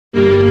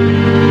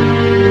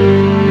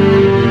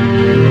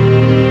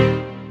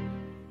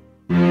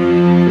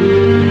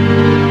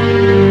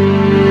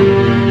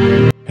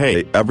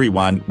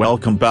everyone,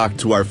 welcome back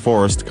to our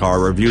Forest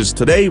Car Reviews.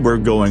 Today we're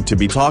going to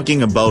be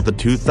talking about the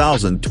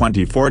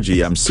 2024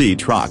 GMC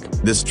truck.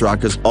 This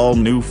truck is all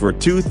new for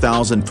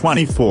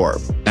 2024,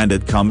 and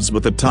it comes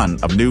with a ton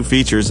of new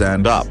features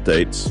and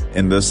updates.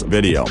 In this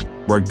video,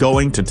 we're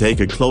going to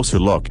take a closer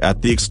look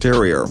at the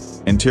exterior,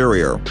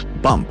 interior,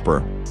 bumper,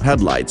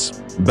 headlights,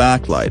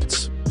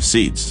 backlights,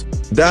 seats,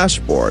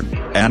 dashboard,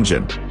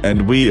 engine,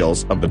 and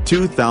wheels of the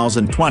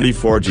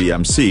 2024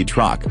 GMC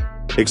truck.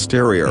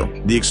 Exterior.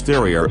 The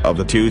exterior of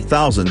the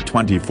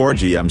 2024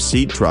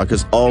 GMC truck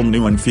is all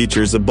new and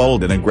features a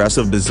bold and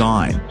aggressive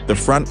design. The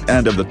front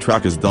end of the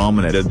truck is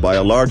dominated by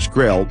a large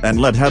grille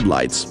and LED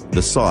headlights.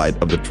 The side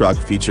of the truck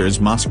features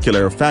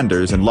muscular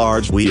fenders and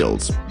large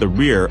wheels. The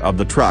rear of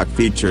the truck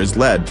features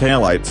LED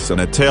taillights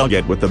and a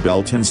tailgate with a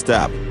built-in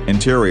step.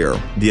 Interior.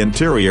 The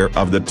interior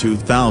of the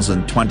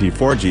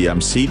 2024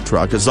 GMC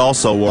truck is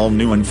also all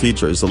new and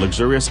features a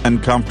luxurious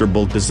and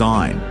comfortable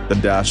design. The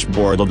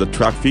dashboard of the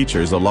truck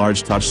features a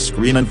large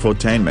touchscreen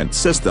infotainment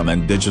system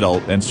and digital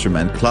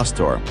instrument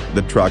cluster.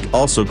 The truck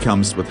also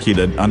comes with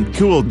heated and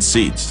cooled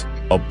seats,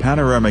 a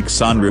panoramic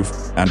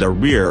sunroof, and a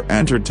rear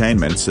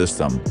entertainment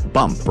system.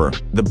 Bumper.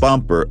 The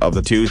bumper of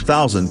the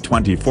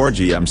 2024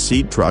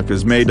 GMC truck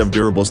is made of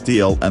durable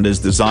steel and is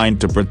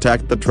designed to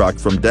protect the truck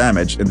from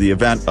damage in the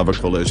event of a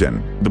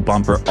collision. The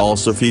bumper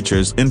also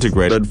features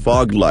integrated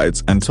fog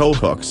lights and tow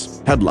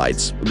hooks.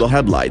 Headlights. The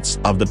headlights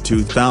of the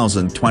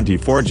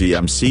 2024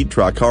 GMC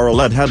truck are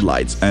LED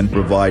headlights and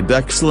provide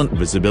excellent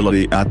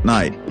visibility at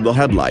night. The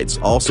headlights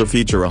also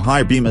feature a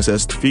high beam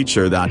assist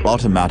feature that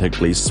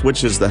automatically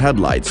switches the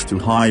headlights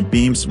to high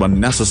beams when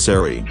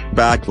necessary.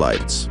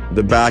 Backlights.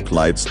 The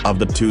backlights of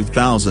the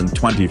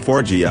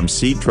 2024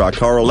 GMC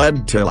truck are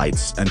LED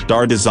taillights and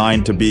are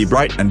designed to be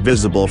bright and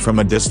visible from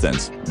a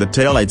distance. The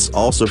taillights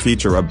also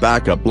feature a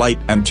backup light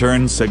and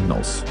turn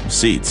signals.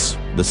 Seats.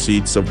 The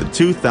seats of the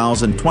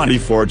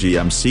 2024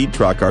 GMC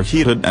truck are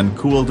heated and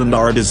cooled and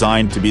are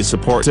designed to be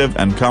supportive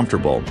and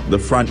comfortable. The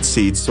front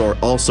seats are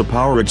also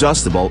power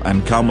adjustable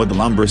and come with a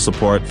lumbar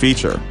support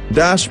feature.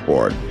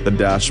 Dashboard. The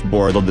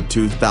dashboard of the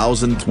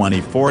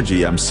 2024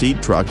 GMC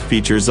truck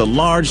features a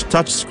large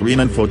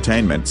touchscreen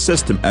infotainment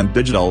system and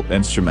digital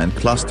instrument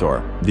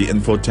cluster. The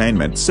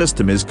infotainment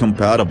system is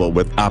compatible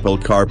with Apple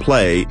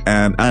CarPlay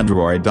and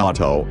Android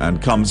Auto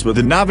and comes with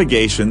a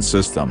navigation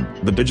system.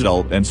 The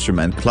digital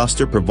instrument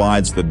cluster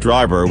provides the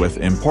driver with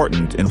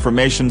important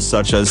information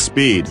such as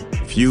speed,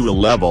 fuel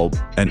level,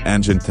 and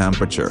engine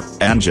temperature.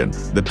 Engine.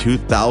 The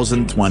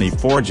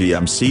 2024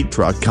 GMC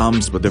truck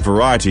comes with a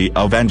variety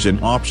of engine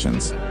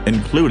options,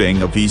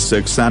 including a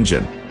V6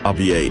 engine, a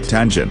V8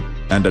 engine,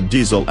 and a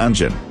diesel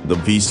engine. The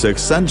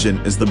V6 engine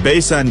is the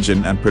base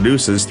engine and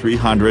produces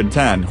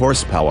 310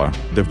 horsepower.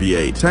 The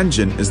V8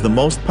 engine is the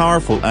most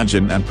powerful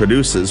engine and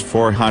produces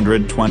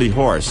 420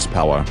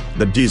 horsepower.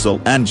 The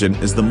diesel engine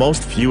is the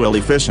most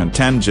fuel-efficient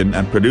engine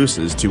and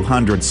produces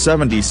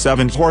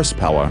 277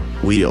 horsepower.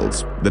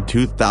 Wheels. The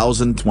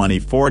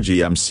 2024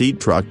 GMC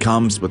truck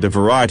comes with a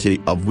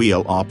variety of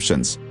wheel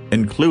options,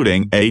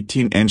 including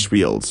 18-inch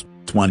wheels,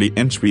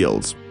 20-inch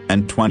wheels,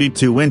 and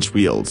 22-inch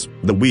wheels.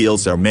 The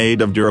wheels are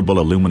made of durable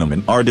aluminum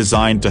and are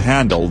designed to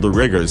handle the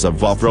rigors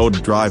of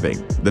off-road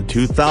driving. The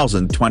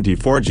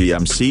 2024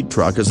 GMC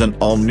truck is an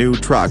all-new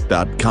truck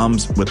that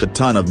comes with a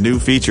ton of new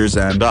features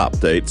and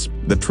updates.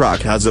 The truck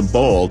has a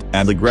bold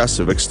and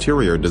aggressive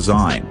exterior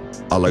design,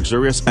 a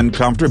luxurious and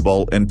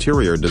comfortable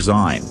interior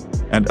design,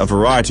 and a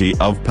variety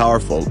of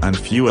powerful and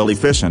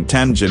fuel-efficient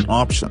engine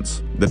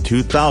options. The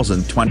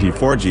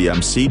 2024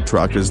 GMC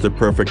truck is the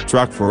perfect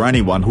truck for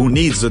anyone who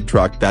needs a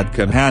truck that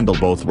can handle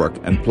both work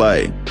and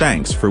play.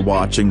 Thanks for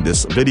watching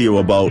this video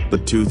about the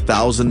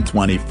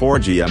 2024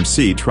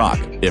 GMC truck.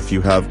 If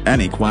you have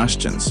any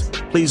questions,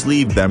 please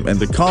leave them in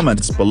the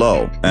comments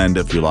below. And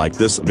if you like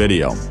this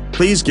video,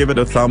 please give it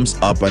a thumbs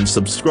up and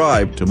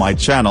subscribe to my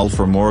channel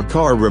for more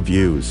car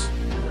reviews.